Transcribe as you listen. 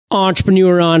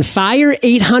Entrepreneur on Fire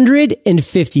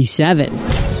 857.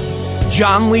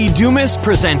 John Lee Dumas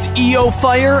presents EO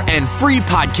Fire and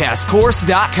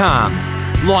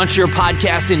freepodcastcourse.com. Launch your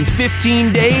podcast in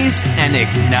 15 days and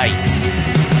ignite.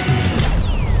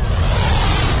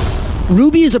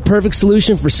 Ruby is a perfect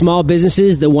solution for small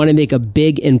businesses that want to make a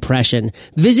big impression.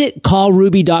 Visit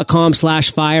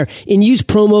callruby.com/fire and use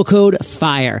promo code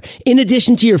FIRE. In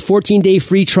addition to your 14-day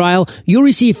free trial, you'll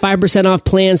receive 5% off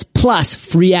plans plus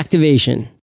free activation.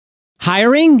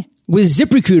 Hiring? With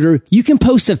ZipRecruiter, you can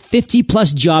post to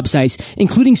 50-plus job sites,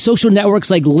 including social networks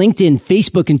like LinkedIn,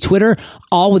 Facebook, and Twitter,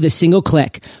 all with a single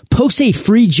click. Post a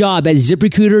free job at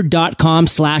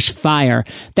ZipRecruiter.com/fire.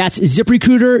 That's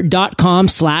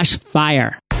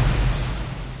ZipRecruiter.com/fire.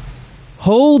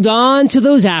 Hold on to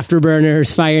those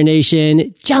afterburners, Fire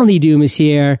Nation. John Lee Dumas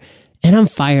here, and I'm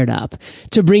fired up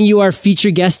to bring you our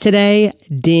featured guest today,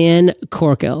 Dan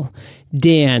Corkill.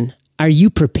 Dan, are you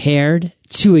prepared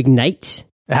to ignite?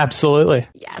 Absolutely.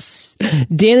 Yes.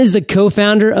 Dan is the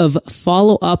co-founder of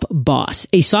Follow Up Boss,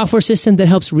 a software system that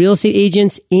helps real estate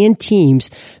agents and teams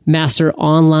master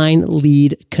online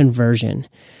lead conversion.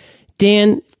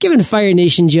 Dan, given Fire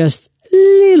Nation just a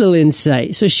little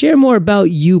insight, so share more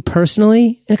about you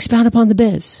personally and expound upon the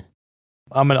biz.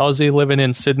 I'm an Aussie living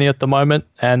in Sydney at the moment.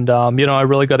 And, I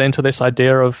really got into this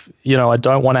idea of, I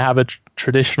don't want to have a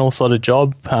traditional sort of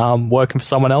job working for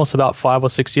someone else about 5 or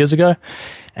 6 years ago.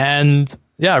 And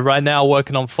yeah, right now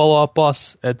working on Follow Up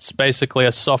Boss. It's basically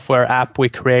a software app we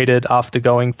created after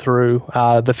going through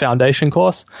the foundation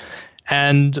course.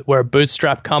 And we're a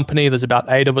bootstrap company. There's about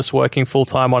 8 of us working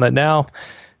full-time on it now.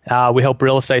 We help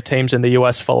real estate teams in the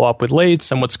US follow up with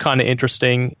leads. And what's kind of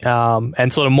interesting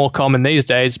and sort of more common these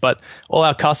days, but all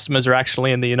our customers are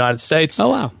actually in the United States. Oh,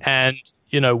 wow. And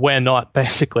we're not,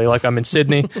 basically. Like, I'm in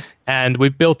Sydney and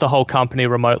we've built the whole company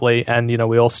remotely, and,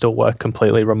 we all still work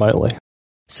completely remotely.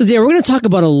 So, Dan, we're going to talk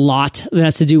about a lot that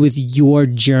has to do with your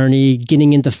journey,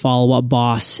 getting into Follow Up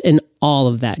Boss and all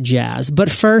of that jazz.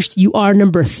 But first, you are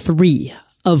number 3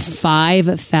 of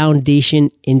 5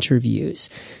 foundation interviews.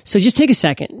 So just take a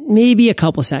second, maybe a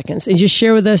couple seconds, and just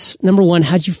share with us, number 1,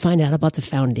 how'd you find out about the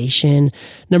foundation?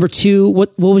 Number 2,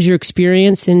 what was your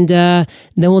experience? And then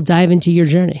we'll dive into your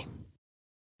journey.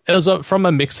 It was from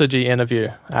a Mixergy interview,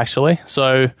 actually.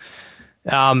 So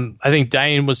I think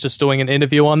Dane was just doing an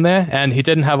interview on there, and he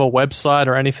didn't have a website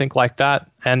or anything like that.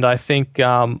 And I think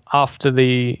after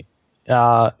the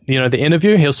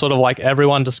interview, he'll sort of like,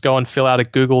 everyone just go and fill out a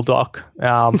Google Doc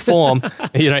form,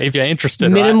 if you're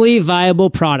interested. Minimally right?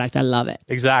 viable product. I love it.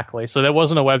 Exactly. So there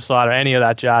wasn't a website or any of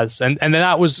that jazz. And then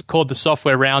that was called the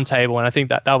Software Roundtable. And I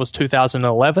think that was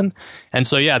 2011. And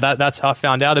so, yeah, that's how I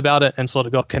found out about it and sort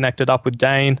of got connected up with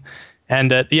Dane.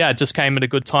 And it just came at a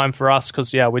good time for us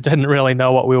because, we didn't really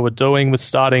know what we were doing with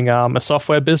starting a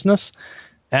software business.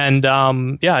 And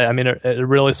it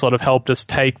really sort of helped us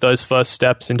take those first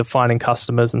steps into finding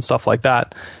customers and stuff like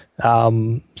that.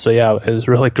 It was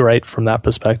really great from that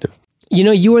perspective.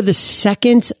 You are the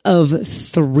second of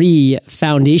 3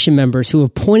 foundation members who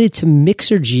have pointed to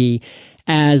Mixergy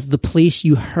as the place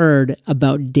you heard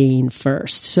about Dane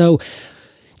first. So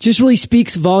just really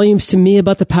speaks volumes to me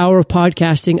about the power of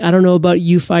podcasting. I don't know about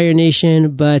you, Fire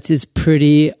Nation, but it's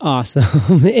pretty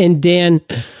awesome. And Dan,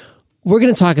 we're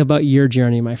going to talk about your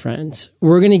journey, my friends.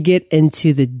 We're going to get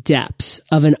into the depths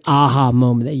of an aha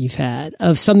moment that you've had,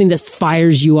 of something that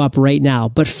fires you up right now.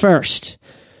 But first,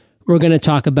 we're going to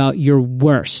talk about your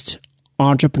worst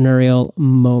entrepreneurial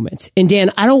moment. And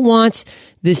Dan, I don't want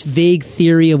this vague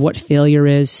theory of what failure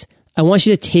is. I want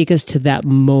you to take us to that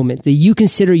moment that you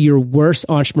consider your worst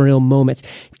entrepreneurial moment.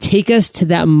 Take us to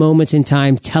that moment in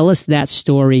time. Tell us that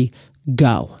story.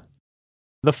 Go.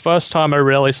 The first time I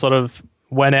really sort of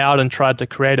went out and tried to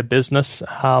create a business,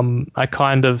 I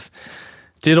kind of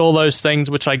did all those things,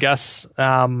 which I guess,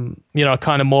 kind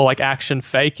of more like action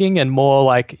faking and more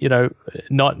like,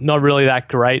 not really that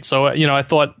great. So, I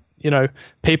thought,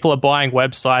 people are buying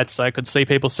websites. I could see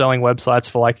people selling websites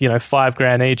for like,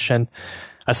 $5,000 each. And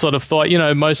I sort of thought,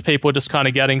 most people are just kind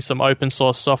of getting some open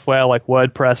source software like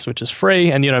WordPress, which is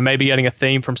free, and, maybe getting a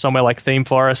theme from somewhere like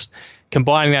ThemeForest,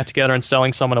 combining that together and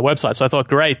selling someone a website. So I thought,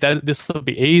 great, this will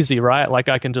be easy, right? Like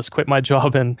I can just quit my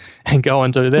job and go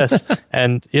and do this.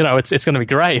 And, it's going to be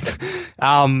great.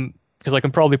 Because I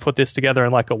can probably put this together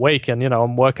in like a week, and,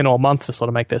 I'm working all month to sort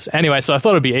of make this. Anyway, so I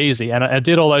thought it'd be easy. And I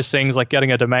did all those things like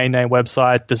getting a domain name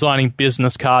website, designing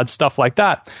business cards, stuff like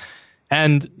that.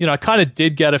 And, I kind of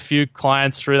did get a few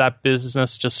clients through that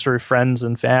business, just through friends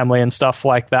and family and stuff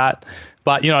like that.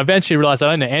 But, eventually realized I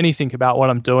don't know anything about what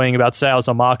I'm doing, about sales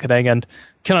or marketing. And,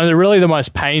 kind of really the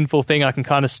most painful thing I can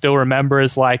kind of still remember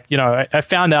is like, you know, I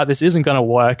found out this isn't going to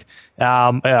work.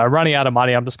 I'm running out of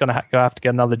money. I'm just going to have to get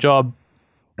another job.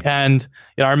 And,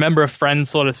 you know, I remember a friend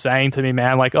sort of saying to me,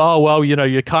 man, like, oh, well, you know,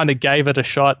 you kind of gave it a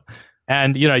shot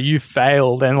and, you know, you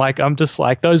failed. And like, I'm just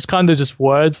like, those kind of just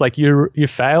words, like you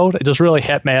failed. It just really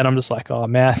hit me. And I'm just like, oh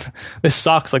man, this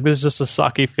sucks. Like, this is just a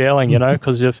sucky feeling, you know,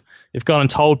 because you've gone and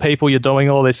told people you're doing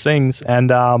all these things. And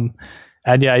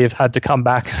yeah, you've had to come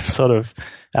back and sort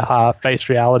of face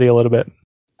reality a little bit.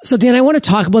 So Dan, I want to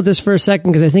talk about this for a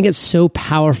second because I think it's so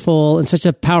powerful and such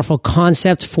a powerful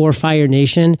concept for Fire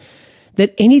Nation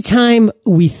that anytime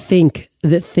we think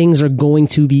that things are going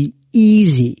to be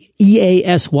easy,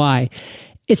 EASY,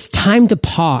 it's time to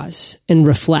pause and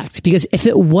reflect. Because if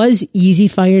it was easy,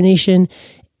 Fire Nation,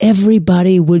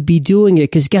 everybody would be doing it.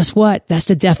 Because guess what? That's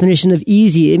the definition of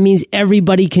easy. It means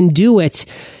everybody can do it.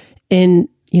 And,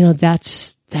 you know,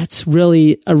 that's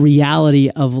really a reality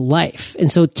of life.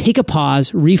 And so take a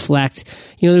pause, reflect.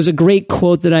 You know, there's a great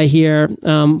quote that I hear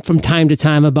from time to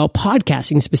time about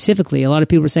podcasting specifically. A lot of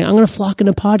people are saying, I'm going to flock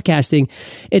into podcasting.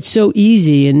 It's so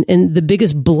easy. And the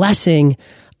biggest blessing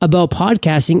about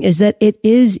podcasting is that it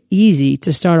is easy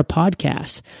to start a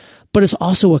podcast. But it's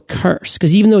also a curse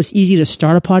because even though it's easy to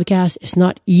start a podcast, it's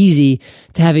not easy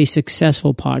to have a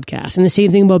successful podcast. And the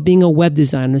same thing about being a web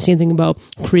designer, the same thing about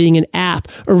creating an app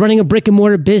or running a brick and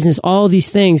mortar business, all of these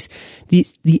things,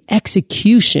 the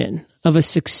execution of a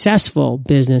successful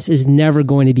business is never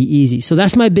going to be easy. So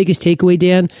that's my biggest takeaway,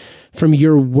 Dan, from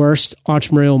your worst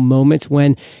entrepreneurial moment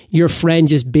when your friend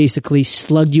just basically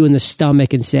slugged you in the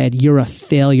stomach and said, you're a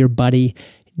failure, buddy.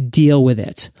 Deal with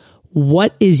it.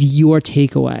 What is your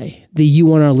takeaway that you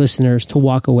want our listeners to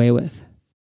walk away with?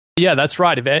 Yeah, that's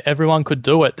right. If everyone could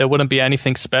do it, there wouldn't be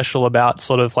anything special about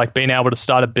sort of like being able to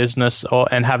start a business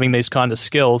and having these kind of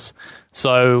skills.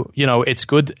 So, you know, it's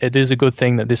good. It is a good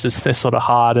thing that this sort of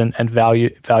hard and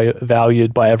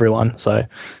valued by everyone. So,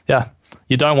 yeah,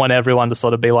 you don't want everyone to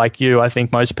sort of be like you. I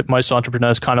think most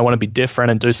entrepreneurs kind of want to be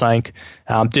different and do something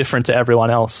different to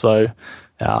everyone else. So,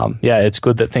 yeah, it's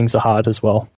good that things are hard as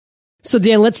well. So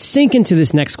Dan, let's sink into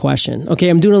this next question. Okay,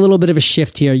 I'm doing a little bit of a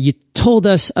shift here. You told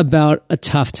us about a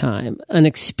tough time, an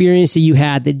experience that you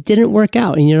had that didn't work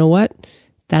out. And you know what?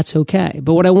 That's okay.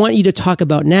 But what I want you to talk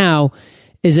about now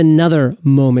is another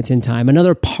moment in time,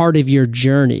 another part of your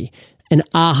journey, an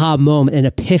aha moment, an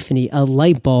epiphany, a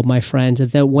light bulb, my friend,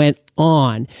 that went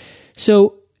on.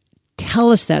 So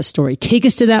tell us that story. Take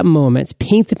us to that moment,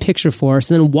 paint the picture for us,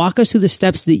 and then walk us through the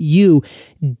steps that you,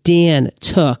 Dan,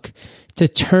 took to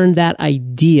turn that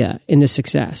idea into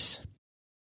success.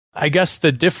 I guess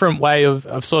the different way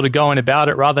of sort of going about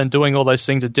it, rather than doing all those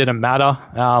things that didn't matter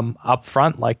up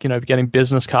front, like, you know, getting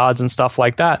business cards and stuff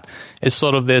like that, is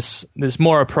sort of this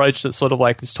more approach that sort of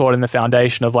like is taught in the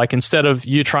foundation of like, instead of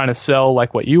you trying to sell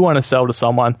like what you want to sell to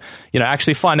someone, you know,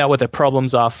 actually find out what their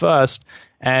problems are first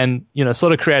and, you know,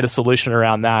 sort of create a solution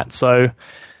around that. So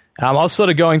I was sort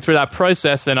of going through that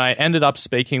process and I ended up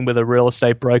speaking with a real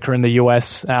estate broker in the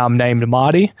US named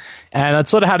Marty. And I'd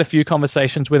sort of had a few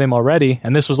conversations with him already.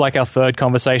 And this was like our third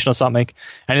conversation or something.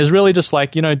 And he was really just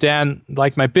like, you know, Dan,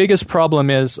 like my biggest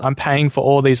problem is I'm paying for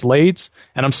all these leads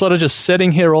and I'm sort of just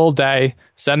sitting here all day,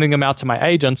 sending them out to my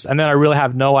agents. And then I really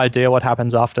have no idea what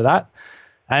happens after that.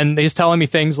 And he's telling me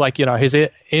things like, you know, he's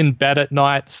in bed at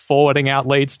night forwarding out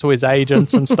leads to his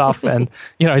agents and stuff. And,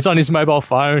 you know, he's on his mobile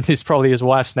phone. He's probably his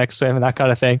wife's next to him and that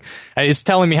kind of thing. And he's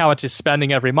telling me how much he's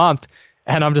spending every month.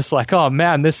 And I'm just like, oh,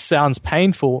 man, this sounds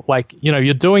painful. Like, you know,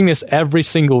 you're doing this every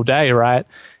single day, right?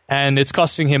 And it's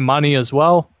costing him money as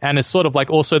well. And it's sort of like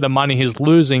also the money he's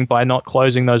losing by not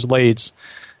closing those leads.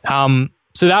 So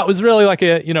that was really like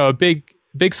a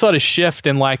big sort of shift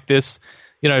in like this,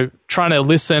 you know, trying to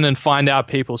listen and find out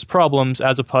people's problems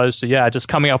as opposed to, just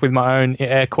coming up with my own,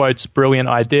 air quotes, brilliant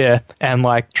idea and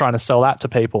like trying to sell that to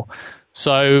people.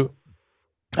 So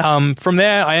from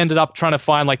there, I ended up trying to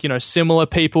find like, you know, similar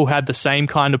people who had the same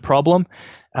kind of problem.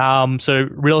 So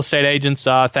real estate agents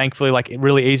are thankfully like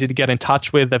really easy to get in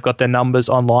touch with. They've got their numbers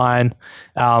online.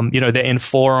 You know, they're in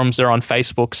forums, they're on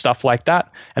Facebook, stuff like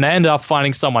that. And I ended up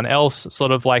finding someone else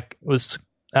sort of like was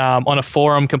on a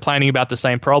forum complaining about the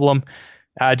same problem.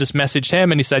 I just messaged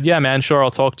him and he said, yeah, man, sure,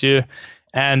 I'll talk to you.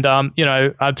 And, you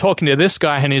know, I'm talking to this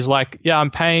guy and he's like, yeah,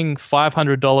 I'm paying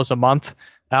 $500 a month,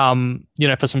 you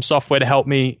know, for some software to help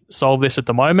me solve this at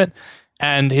the moment.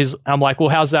 And I'm like, well,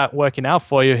 how's that working out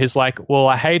for you? He's like, well,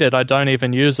 I hate it. I don't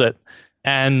even use it.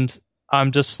 And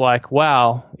I'm just like,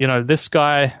 wow, you know, this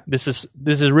guy, this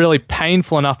is really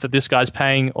painful enough that this guy's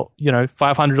paying, you know,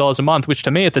 $500 a month, which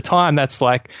to me at the time, that's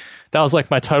that was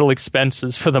like my total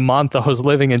expenses for the month I was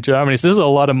living in Germany. So this is a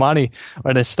lot of money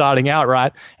when they're starting out,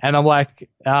 right? And I'm like,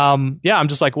 I'm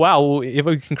just like, wow, well, if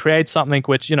we can create something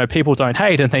which, people don't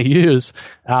hate and they use,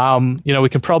 we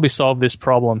can probably solve this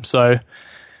problem. So,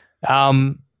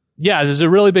 there's a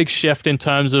really big shift in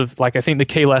terms of like, I think the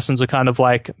key lessons are kind of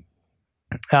like,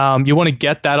 you want to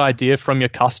get that idea from your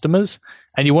customers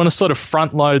and you want to sort of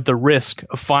front load the risk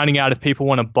of finding out if people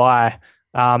want to buy,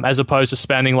 as opposed to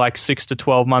spending like 6 to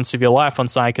 12 months of your life on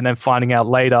something and then finding out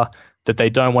later that they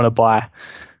don't want to buy.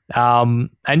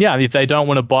 If they don't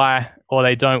want to buy or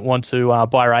they don't want to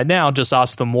buy right now, just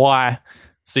ask them why,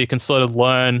 so you can sort of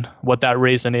learn what that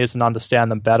reason is and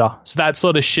understand them better. So that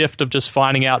sort of shift of just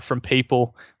finding out from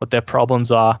people what their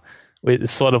problems are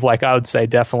is sort of like, I would say,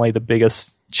 definitely the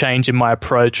biggest change in my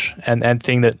approach and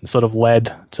thing that sort of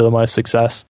led to the most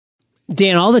success.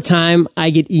 Dan, all the time I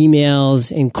get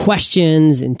emails and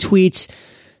questions and tweets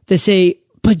that say,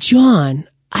 but John,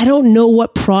 I don't know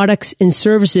what products and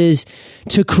services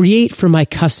to create for my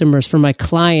customers, for my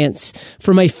clients,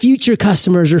 for my future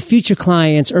customers or future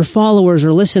clients or followers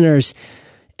or listeners.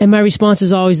 And my response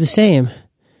is always the same.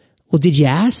 Well, did you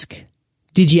ask?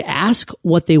 Did you ask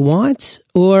what they want?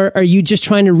 Or are you just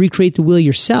trying to recreate the wheel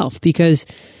yourself? Because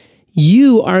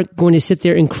you aren't going to sit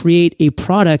there and create a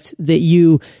product that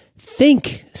you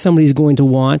think somebody's going to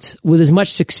want with as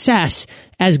much success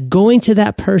as going to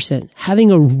that person,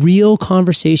 having a real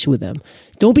conversation with them.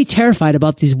 Don't be terrified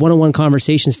about these one-on-one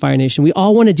conversations, Fire Nation. We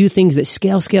all want to do things that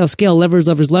scale,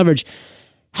 leverage.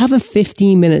 Have a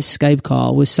 15-minute Skype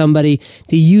call with somebody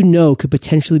that could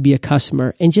potentially be a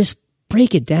customer and just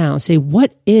break it down. Say,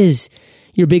 what is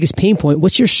your biggest pain point?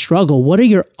 What's your struggle? What are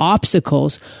your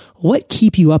obstacles? What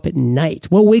keep you up at night?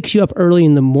 What wakes you up early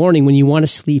in the morning when you want to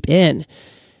sleep in?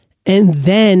 And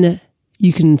then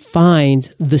you can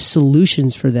find the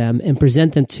solutions for them and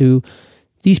present them to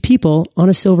these people on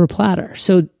a silver platter.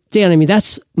 So, Dan,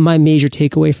 that's my major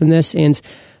takeaway from this. And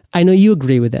I know you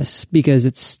agree with this because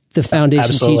it's the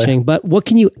foundation teaching, but what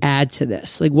can you add to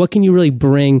this? Like, what can you really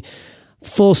bring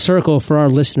full circle for our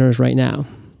listeners right now?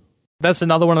 That's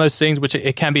another one of those things which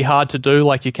it can be hard to do.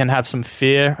 Like, you can have some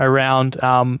fear around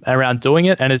doing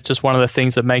it, and it's just one of the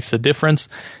things that makes a difference.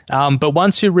 But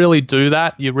once you really do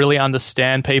that, you really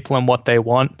understand people and what they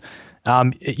want.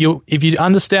 If you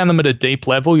understand them at a deep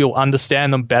level, you'll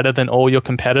understand them better than all your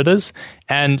competitors.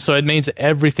 And so it means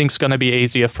everything's going to be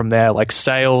easier from there, like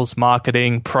sales,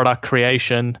 marketing, product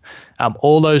creation.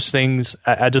 All those things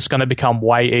are just going to become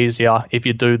way easier if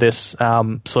you do this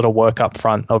sort of work up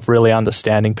front of really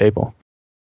understanding people.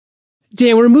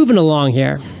 Dan, we're moving along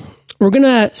here. We're going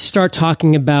to start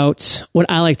talking about what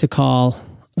I like to call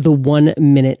the 1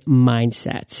 minute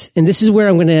mindset. And this is where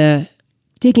I'm going to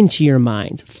dig into your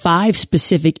mind, 5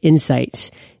 specific insights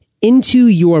into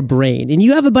your brain. And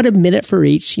you have about a minute for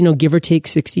each, give or take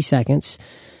 60 seconds.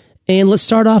 And let's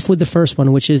start off with the first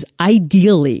one, which is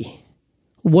ideally,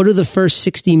 what do the first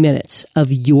 60 minutes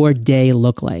of your day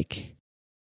look like?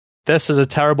 This is a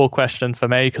terrible question for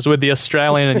me because with the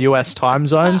Australian and US time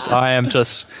zones, I'm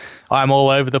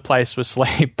all over the place with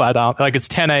sleep, but it's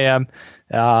 10 a.m.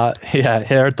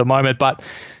 Here at the moment. But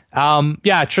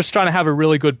just trying to have a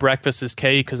really good breakfast is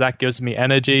key because that gives me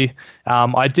energy.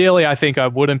 Ideally, I think I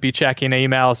wouldn't be checking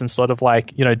emails and sort of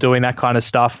like, doing that kind of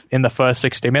stuff in the first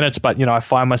 60 minutes. But, I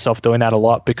find myself doing that a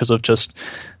lot because of just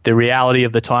the reality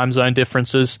of the time zone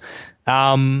differences.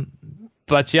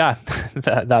 That's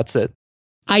it.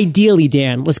 Ideally,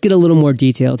 Dan, let's get a little more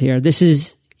detailed here. This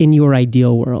is in your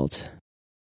ideal world.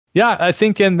 Yeah, I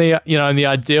think in the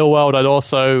ideal world, I'd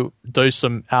also do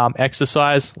some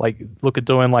exercise, like look at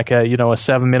doing like a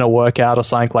 7-minute workout or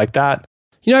something like that.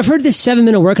 I've heard this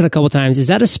 7-minute workout a couple of times. Is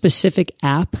that a specific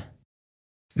app?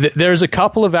 There's a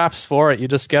couple of apps for it. You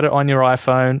just get it on your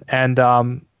iPhone, and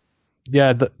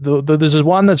there's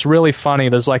one that's really funny.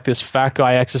 There's like this fat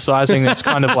guy exercising that's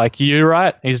kind of like you,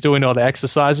 right? He's doing all the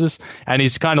exercises, and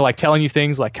he's kind of like telling you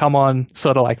things like, come on,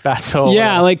 sort of like that. So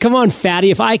like, come on, fatty,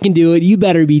 if I can do it, you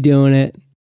better be doing it.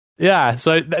 Yeah,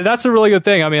 so that's a really good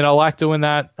thing. I mean, I like doing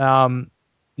that. And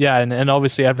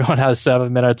obviously everyone has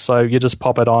 7 minutes, so you just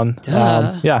pop it on.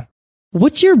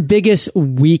 What's your biggest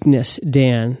weakness,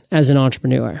 Dan, as an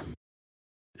entrepreneur?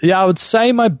 Yeah, I would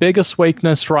say my biggest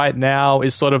weakness right now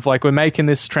is sort of like we're making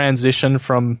this transition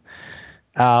from,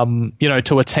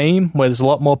 to a team where there's a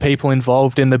lot more people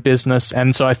involved in the business.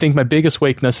 And so I think my biggest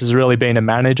weakness has really been a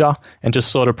manager and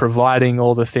just sort of providing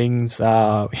all the things,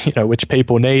 which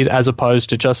people need, as opposed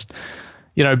to just,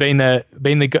 being the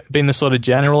sort of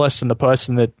generalist and the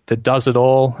person that does it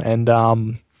all. And,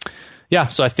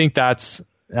 so I think that's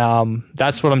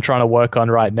that's what I'm trying to work on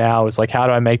right now, is like, how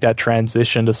do I make that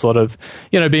transition to sort of,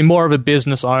 be more of a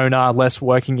business owner, less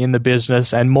working in the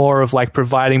business, and more of like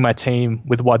providing my team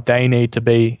with what they need to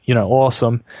be,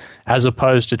 awesome, as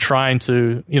opposed to trying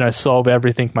to, solve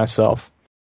everything myself.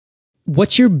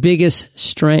 What's your biggest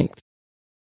strength?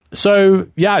 So,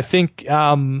 yeah, I think,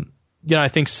 I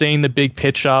think seeing the big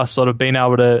picture, sort of being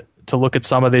able to look at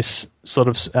some of this sort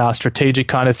of strategic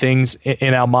kind of things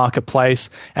in our marketplace,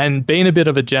 and being a bit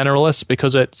of a generalist,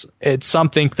 because it's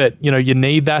something that, you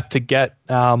need that to get,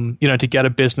 to get a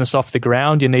business off the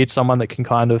ground. You need someone that can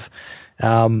kind of,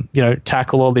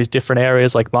 tackle all these different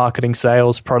areas like marketing,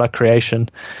 sales, product creation.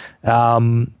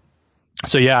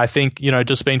 So yeah, I think,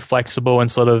 just being flexible and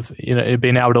sort of,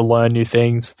 being able to learn new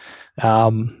things,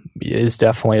 is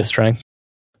definitely a strength.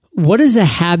 What is a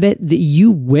habit that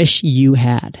you wish you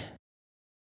had?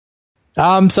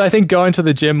 So I think going to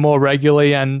the gym more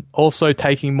regularly, and also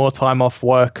taking more time off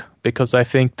work, because I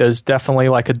think there's definitely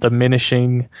like a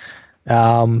diminishing,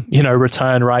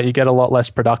 return, right? You get a lot less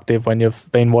productive when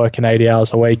you've been working 80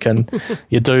 hours a week, and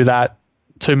you do that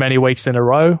too many weeks in a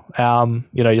row,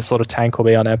 your sort of tank will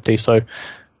be on empty. So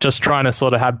just trying to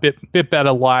sort of have bit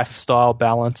better lifestyle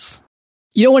balance.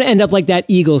 You don't want to end up like that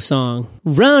Eagles song,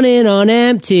 running on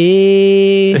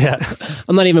empty. Yeah.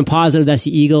 I'm not even positive that's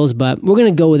the Eagles, but we're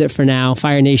going to go with it for now.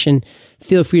 Fire Nation,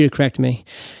 feel free to correct me.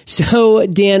 So,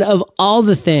 Dan, of all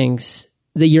the things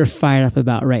that you're fired up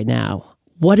about right now,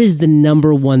 what is the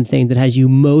number one thing that has you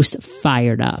most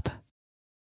fired up?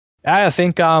 I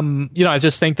think, I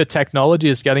just think the technology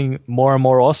is getting more and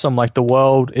more awesome. Like, the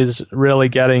world is really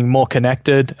getting more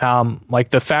connected.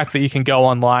 Like, the fact that you can go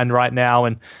online right now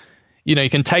and,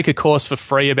 you can take a course for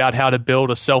free about how to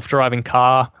build a self-driving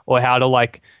car, or how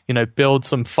to build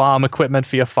some farm equipment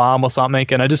for your farm or something.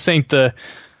 And I just think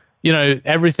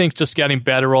everything's just getting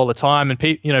better all the time. And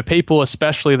people,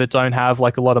 especially that don't have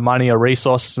like a lot of money or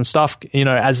resources and stuff,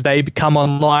 as they become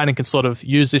online and can sort of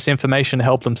use this information to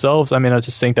help themselves. I mean, I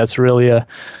just think that's really a,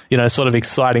 sort of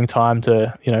exciting time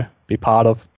to, be part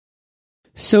of.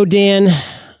 So, Dan,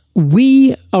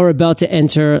 we are about to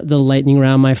enter the lightning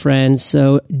round, my friends,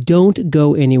 so don't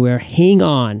go anywhere. Hang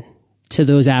on to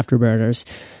those afterburners.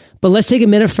 But let's take a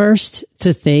minute first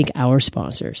to thank our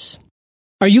sponsors.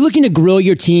 Are you looking to grow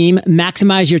your team,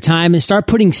 maximize your time, and start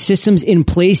putting systems in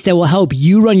place that will help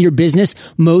you run your business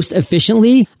most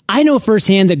efficiently? I know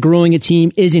firsthand that growing a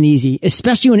team isn't easy,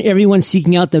 especially when everyone's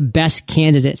seeking out the best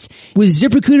candidates. With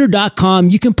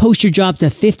ZipRecruiter.com, you can post your job to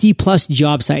 50 plus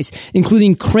job sites,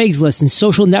 including Craigslist and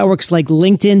social networks like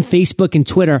LinkedIn, Facebook, and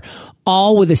Twitter,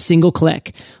 all with a single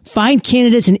click. Find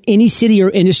candidates in any city or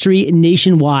industry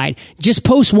nationwide. Just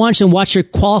post once and watch your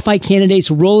qualified candidates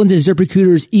roll into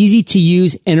ZipRecruiter's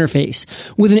easy-to-use interface.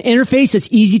 With an interface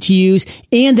that's easy to use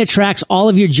and that tracks all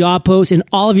of your job posts and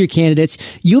all of your candidates,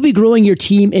 you'll be growing your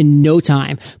team in no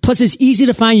time. Plus, it's easy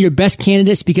to find your best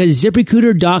candidates because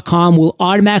ZipRecruiter.com will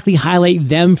automatically highlight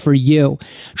them for you.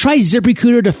 Try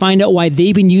ZipRecruiter to find out why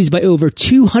they've been used by over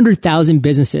 200,000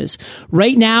 businesses.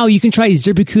 Right now, you can try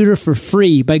ZipRecruiter for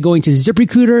free by going to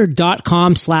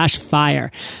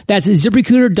ZipRecruiter.com/fire. That's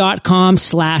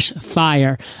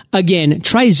ZipRecruiter.com/fire. Again,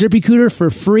 try ZipRecruiter for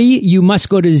free. You must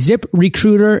go to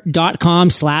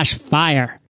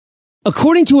ZipRecruiter.com/fire.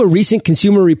 According to a recent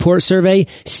Consumer Report survey,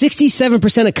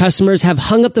 67% of customers have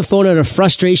hung up the phone out of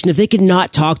frustration if they could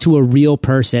not talk to a real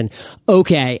person.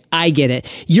 Okay, I get it.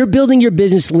 You're building your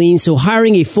business lean, so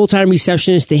hiring a full-time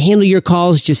receptionist to handle your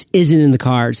calls just isn't in the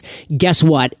cards. Guess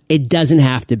what? It doesn't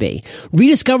have to be.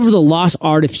 Rediscover the lost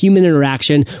art of human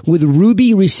interaction with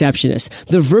Ruby Receptionist,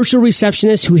 the virtual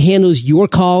receptionist who handles your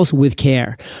calls with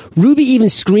care. Ruby even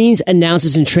screens,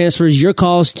 announces, and transfers your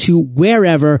calls to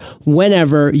wherever,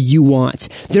 whenever you want.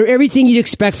 They're everything you'd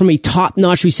expect from a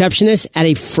top-notch receptionist at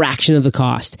a fraction of the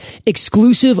cost.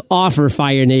 Exclusive offer,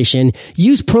 Fire Nation.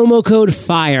 Use promo code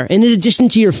FIRE. And in addition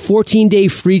to your 14-day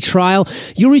free trial,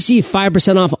 you'll receive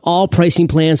 5% off all pricing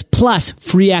plans plus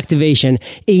free activation,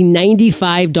 a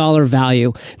 $95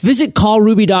 value. Visit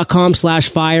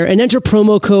callruby.com/fire and enter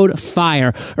promo code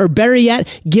FIRE. Or better yet,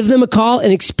 give them a call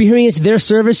and experience their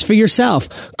service for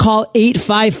yourself. Call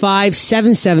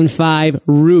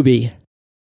 855-775-RUBY.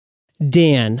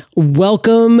 Dan,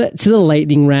 welcome to the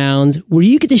lightning round, where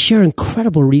you get to share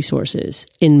incredible resources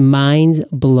and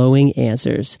mind-blowing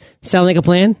answers. Sound like a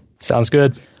plan? Sounds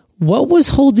good. What was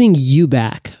holding you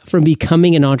back from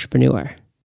becoming an entrepreneur?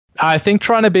 I think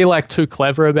trying to be like too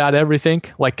clever about everything,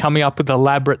 like coming up with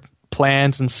elaborate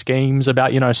plans and schemes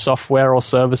about, software or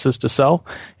services to sell,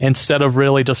 instead of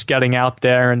really just getting out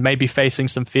there and maybe facing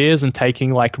some fears and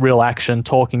taking like real action,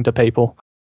 talking to people.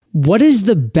 What is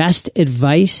the best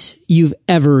advice you've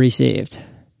ever received?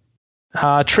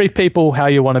 Treat people how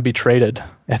you want to be treated.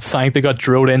 It's something that got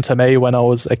drilled into me when I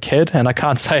was a kid, and I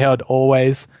can't say I'd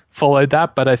always followed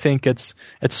that, but I think it's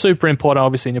super important,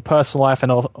 obviously, in your personal life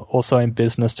and also in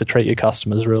business to treat your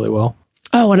customers really well.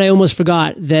 Oh, and I almost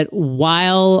forgot that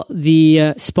while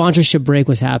the sponsorship break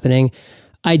was happening,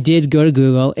 I did go to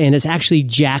Google, and it's actually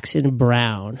Jackson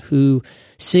Brown who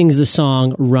sings the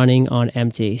song Running on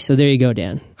Empty. So there you go,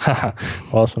 Dan.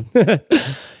 Awesome.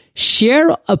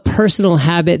 Share a personal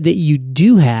habit that you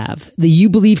do have that you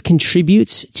believe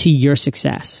contributes to your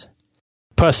success.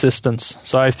 Persistence.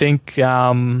 So I think,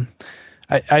 I mean,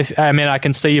 I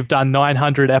can see you've done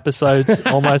 900 episodes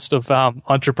almost of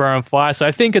Entrepreneur on Fire. So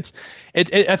I think it's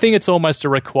almost a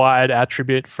required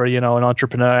attribute for, an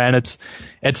entrepreneur. And it's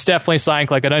definitely something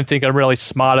like, I don't think I'm really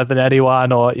smarter than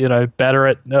anyone or, better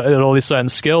at all these certain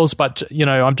skills, but,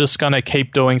 I'm just going to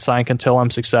keep doing something until I'm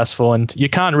successful. And you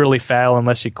can't really fail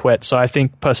unless you quit. So I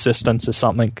think persistence is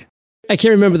something. I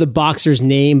can't remember the boxer's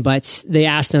name, but they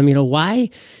asked him, why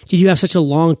did you have such a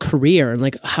long career?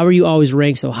 And how are you always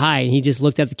ranked so high? And he just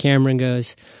looked at the camera and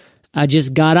goes, I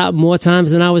just got up more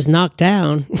times than I was knocked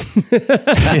down.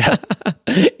 Yeah.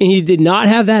 And he did not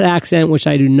have that accent, which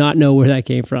I do not know where that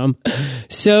came from.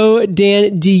 So,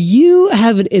 Dan, do you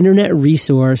have an internet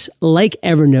resource like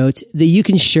Evernote that you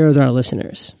can share with our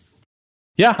listeners?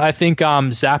 Yeah, I think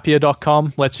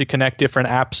Zapier.com lets you connect different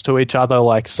apps to each other,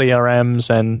 like CRMs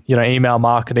and email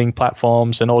marketing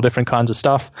platforms and all different kinds of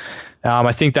stuff.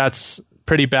 I think that's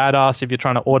pretty badass if you're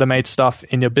trying to automate stuff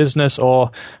in your business, or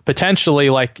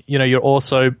potentially you're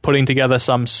also putting together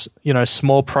some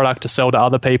small product to sell to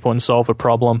other people and solve a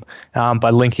problem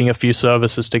by linking a few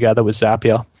services together with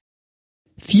Zapier.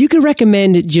 If you could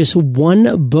recommend just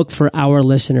one book for our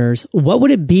listeners, what would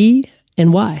it be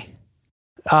and why?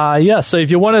 So if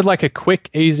you wanted a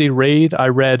quick, easy read, I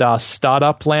read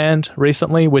Startup Land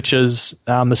recently, which is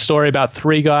the story about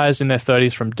three guys in their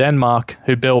 30s from Denmark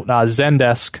who built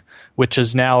Zendesk, which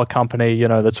is now a company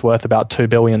that's worth about $2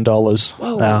 billion.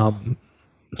 Whoa.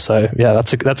 So yeah,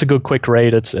 that's a good quick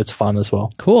read. It's fun as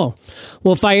well. Cool.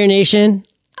 Well, Fire Nation,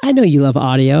 I know you love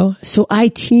audio, so I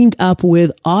teamed up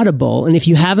with Audible, and if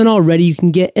you haven't already, you can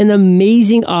get an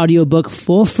amazing audiobook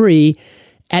for free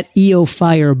at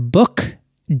eofirebook.com.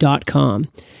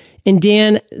 And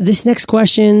Dan, this next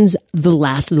question's the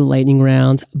last of the lightning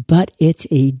round, but it's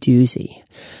a doozy.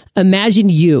 Imagine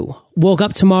you woke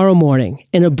up tomorrow morning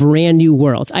in a brand new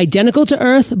world, identical to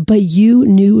Earth, but you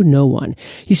knew no one.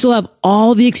 You still have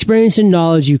all the experience and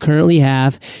knowledge you currently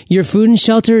have. Your food and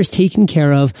shelter is taken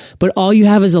care of, but all you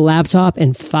have is a laptop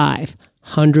and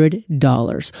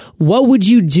 $500. What would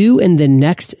you do in the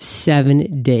next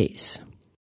 7 days?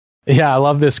 Yeah, I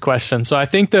love this question. So I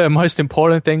think the most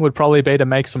important thing would probably be to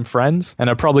make some friends, and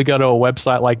I'd probably go to a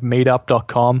website like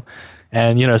meetup.com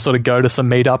and, sort of go to some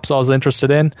meetups I was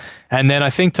interested in. And then I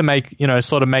think to make,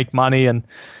 sort of make money and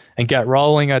get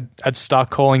rolling, I'd start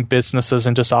calling businesses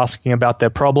and just asking about their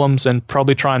problems and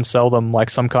probably try and sell them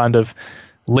some kind of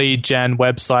lead gen,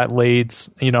 website leads,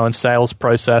 and sales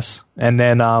process. And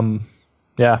then,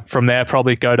 from there,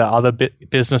 probably go to other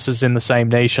businesses in the same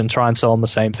niche and try and sell them the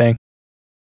same thing.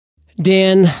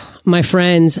 Dan, my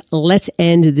friends, let's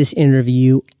end this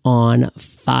interview on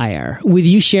fire with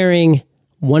you sharing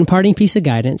one parting piece of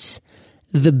guidance,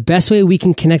 the best way we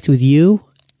can connect with you,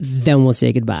 then we'll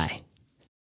say goodbye.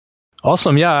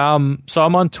 Awesome. Yeah. So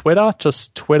I'm on Twitter,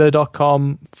 just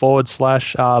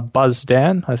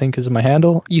twitter.com/BuzzDan, I think is my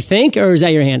handle. You think, or is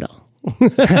that your handle?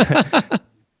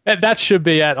 That should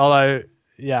be it. Although,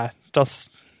 yeah,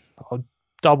 I'll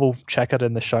double check it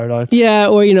in the show notes. Yeah,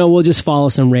 or we'll just follow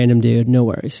some random dude. No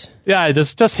worries. Yeah,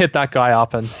 just hit that guy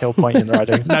up and he'll point you in the right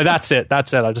direction. No, that's it. I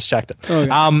just checked it. Okay.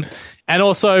 And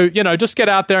also, just get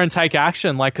out there and take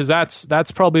action, because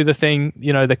that's probably the thing,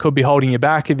 that could be holding you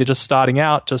back if you're just starting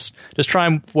out. Just try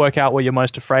and work out what you're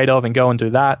most afraid of and go and do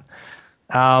that.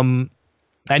 And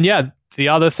yeah, the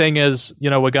other thing is,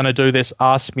 we're going to do this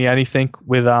Ask Me Anything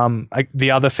with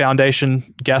the other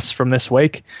foundation guests from this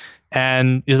week.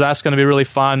 And that's going to be really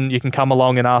fun. You can come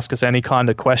along and ask us any kind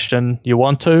of question you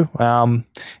want to.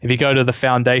 If you go to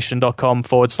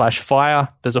thefoundation.com/fire,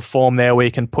 there's a form there where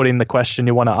you can put in the question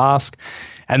you want to ask.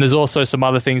 And there's also some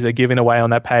other things they're giving away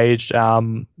on that page,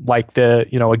 like a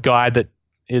guide that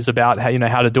is about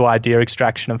how to do idea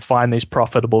extraction and find these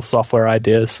profitable software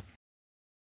ideas.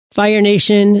 Fire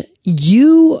Nation,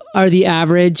 you are the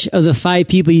average of the 5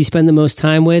 people you spend the most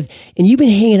time with, and you've been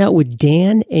hanging out with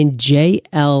Dan and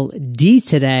JLD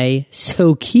today,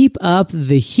 so keep up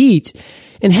the heat.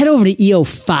 And head over to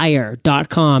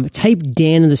eofire.com, type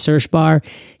Dan in the search bar.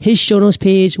 His show notes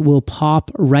page will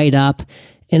pop right up.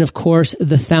 And of course,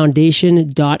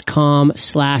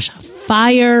 thefoundation.com/fire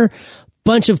Fire.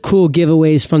 Bunch of cool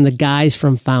giveaways from the guys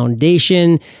from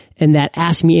Foundation, and that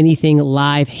Ask Me Anything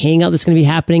live hangout that's going to be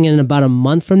happening in about a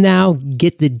month from now.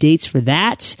 Get the dates for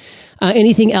that.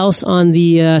 Anything else on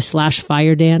the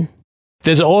 /fire, Dan?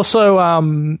 There's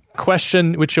also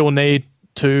question which you'll need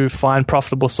to find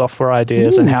profitable software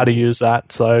ideas and how to use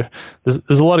that. So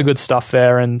there's a lot of good stuff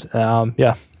there, and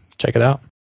check it out.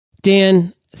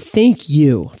 Dan, thank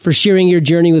you for sharing your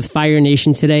journey with Fire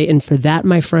Nation today. And for that,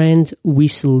 my friend, we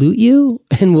salute you,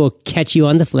 and we'll catch you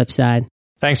on the flip side.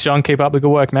 Thanks, John. Keep up the good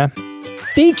work, man.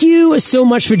 Thank you so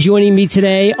much for joining me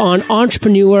today on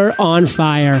Entrepreneur on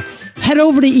Fire. Head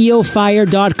over to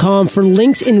eofire.com for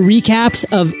links and recaps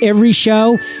of every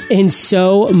show and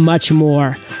so much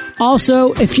more.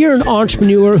 Also, if you're an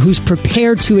entrepreneur who's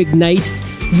prepared to ignite,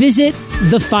 visit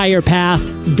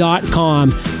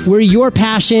thefirepath.com, where your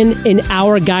passion and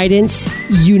our guidance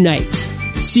unite.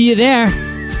 See you there.